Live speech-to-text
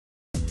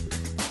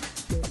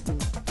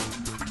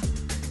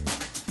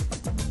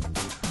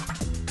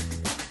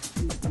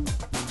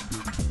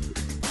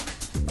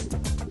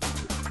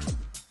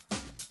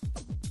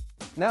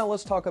Now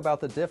let's talk about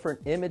the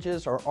different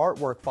images or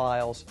artwork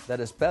files that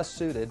is best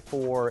suited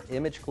for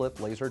ImageClip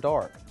Laser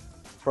Dark.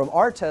 From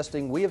our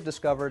testing, we have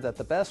discovered that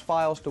the best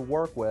files to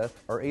work with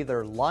are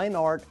either line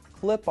art,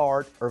 clip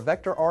art, or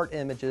vector art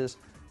images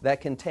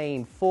that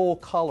contain full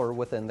color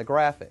within the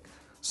graphic,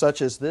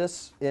 such as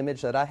this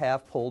image that I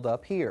have pulled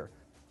up here.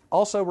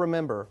 Also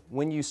remember,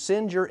 when you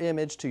send your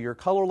image to your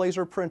color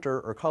laser printer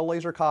or color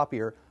laser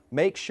copier,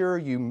 make sure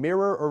you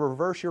mirror or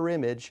reverse your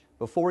image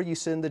before you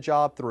send the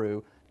job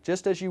through,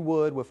 just as you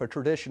would with a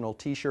traditional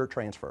t-shirt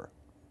transfer.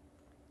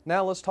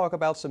 Now let's talk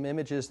about some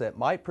images that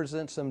might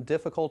present some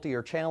difficulty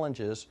or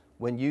challenges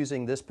when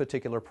using this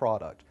particular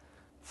product.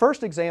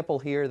 First example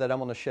here that I'm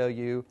going to show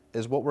you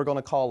is what we're going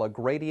to call a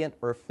gradient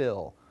or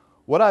fill.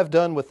 What I've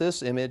done with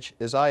this image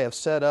is I have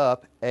set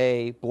up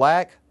a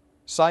black,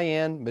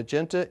 cyan,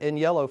 magenta, and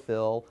yellow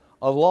fill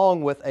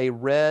along with a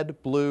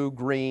red, blue,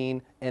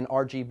 green, and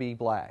RGB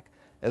black.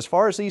 As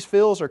far as these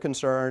fills are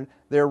concerned,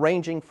 they're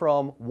ranging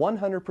from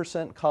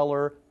 100%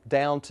 color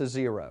down to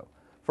 0.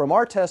 From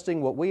our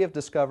testing, what we have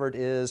discovered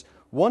is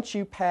once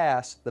you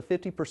pass the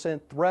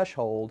 50%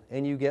 threshold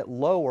and you get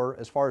lower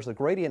as far as the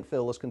gradient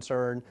fill is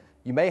concerned,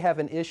 you may have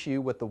an issue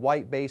with the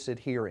white base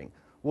adhering.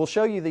 We'll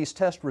show you these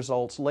test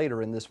results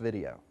later in this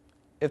video.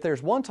 If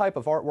there's one type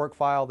of artwork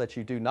file that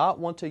you do not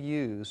want to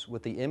use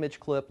with the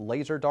ImageClip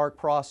Laser Dark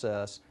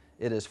process,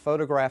 it is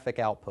photographic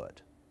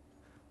output.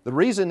 The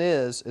reason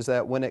is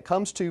that when it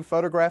comes to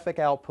photographic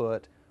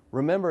output,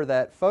 remember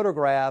that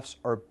photographs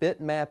are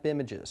bitmap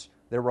images.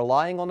 They're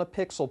relying on a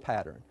pixel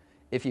pattern.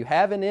 If you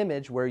have an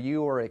image where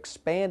you are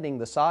expanding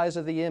the size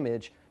of the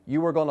image,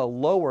 you are going to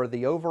lower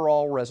the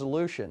overall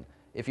resolution.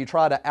 If you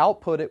try to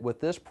output it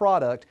with this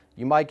product,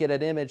 you might get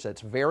an image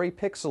that's very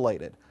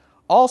pixelated.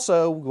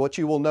 Also, what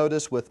you will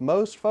notice with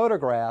most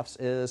photographs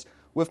is,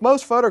 with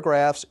most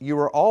photographs, you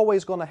are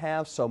always going to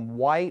have some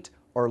white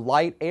or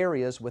light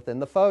areas within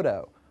the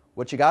photo.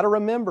 What you got to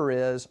remember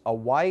is a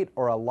white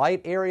or a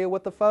light area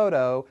with the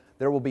photo,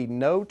 there will be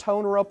no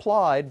toner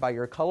applied by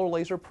your color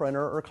laser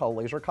printer or color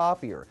laser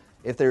copier.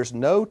 If there's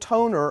no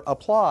toner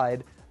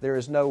applied, there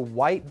is no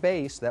white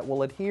base that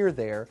will adhere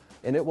there,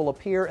 and it will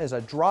appear as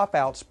a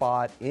dropout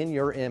spot in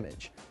your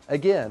image.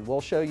 Again,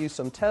 we'll show you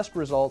some test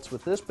results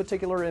with this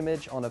particular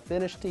image on a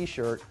finished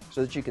t-shirt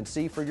so that you can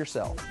see for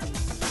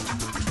yourself.